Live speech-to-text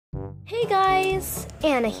Hey guys,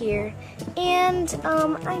 Anna here, and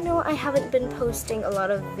I know I haven't been posting a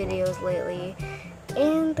lot of videos lately,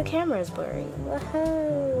 and the camera is blurry.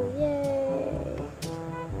 Woohoo! Yay!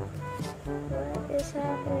 What is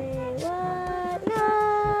happening? What?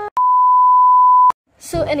 No!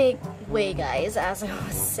 So anyway guys, as I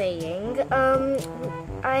was saying,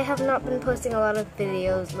 I have not been posting a lot of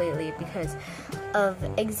videos lately because of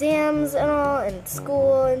exams and all, and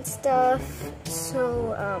school and stuff,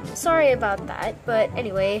 so sorry about that, but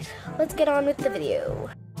anyway, let's get on with the video.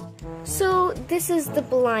 So this is the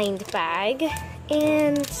blind bag,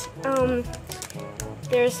 and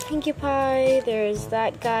there's Pinkie Pie, there's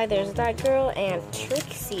that guy, there's that girl, and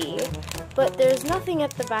Trixie, but there's nothing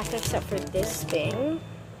at the back except for this thing.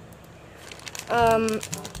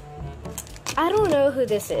 I don't know who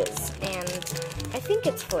this is, and I think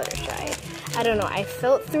it's Fluttershy. I don't know, I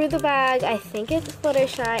felt through the bag, I think it's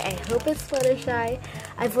Fluttershy, I hope it's Fluttershy.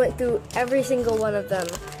 I've went through every single one of them.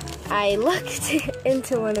 I looked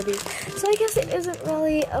into one of these, so I guess it isn't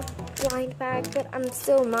really a blind bag, but I'm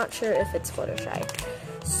still not sure if it's Fluttershy.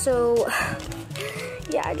 So,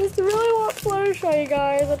 yeah, I just really want Fluttershy,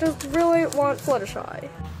 guys. I just really want Fluttershy.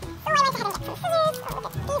 So I went ahead and got some scissors. Oh,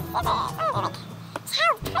 look at these scissors. Oh, they're like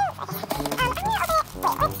child's proof. I'm gonna open it.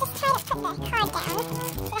 Wait, let's just try to put the card down.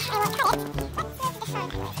 So I won't cut it. Let's move the phone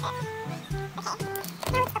backwards a bit.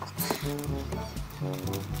 Okay, now let's open it.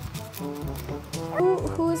 Ooh,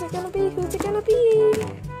 who is it gonna be? Who's it gonna be?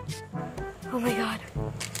 Oh my god.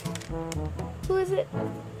 Who is it?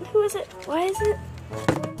 Who is it? Why is it?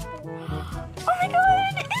 Oh my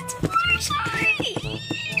god! It's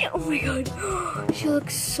Fluttershy! Oh my god. She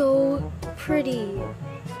looks so pretty.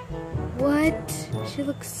 What? She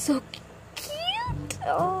looks so cute.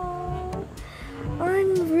 Oh,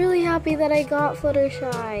 I'm really happy that I got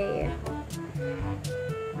Fluttershy.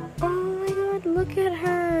 Oh my god, look at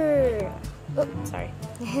her. Oh, sorry.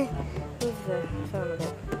 Move the phone a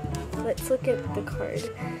bit. Let's look at the card.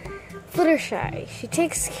 Fluttershy. She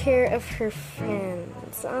takes care of her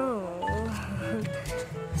friends. Oh.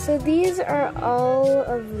 So these are all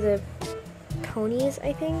of the ponies,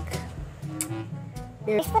 I think.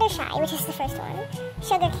 There's Fluttershy, which is the first one.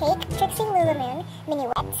 Sugar Cake, Trixie Lulumoon,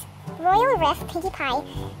 Minuet, Royal Riff, Pinkie Pie,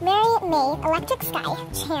 Mary May, Electric Sky,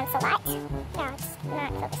 Chancelot. No, it's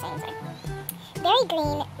not focusing, sorry. Berry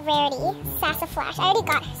Green, Rarity, Sassaflash. I already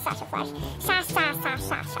got Sassaflash.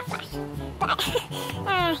 Sassaflash. But,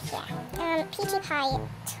 yeah. Peachy Pie,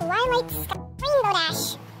 Twilight Sky, Rainbow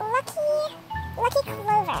Dash, Lucky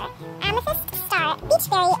Clover, Amethyst Star,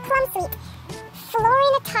 Beachberry, Plum Sweet,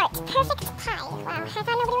 Florina Tart, Perfect Pie. Wow, I thought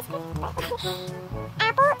nobody was good.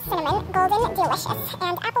 Apple Cinnamon, Golden Delicious,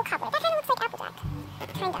 and Apple Cobbler. That kind of looks like Applejack.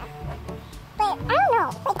 Kind of. But, I don't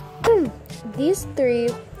know. Like, these three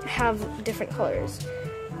have different colors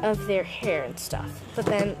of their hair and stuff, but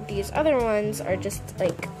then these other ones are just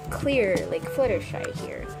like clear, like Fluttershy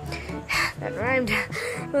here. That rhymed.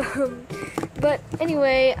 But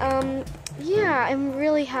anyway, yeah, I'm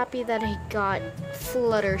really happy that I got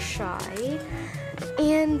Fluttershy,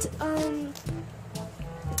 and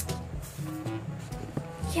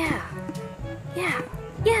yeah.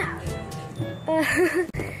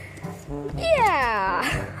 Yeah.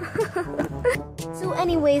 So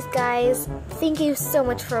anyways guys, thank you so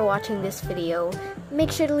much for watching this video.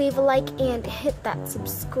 Make sure to leave a like and hit that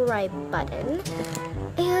subscribe button.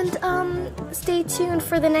 And stay tuned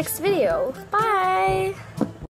for the next video. Bye!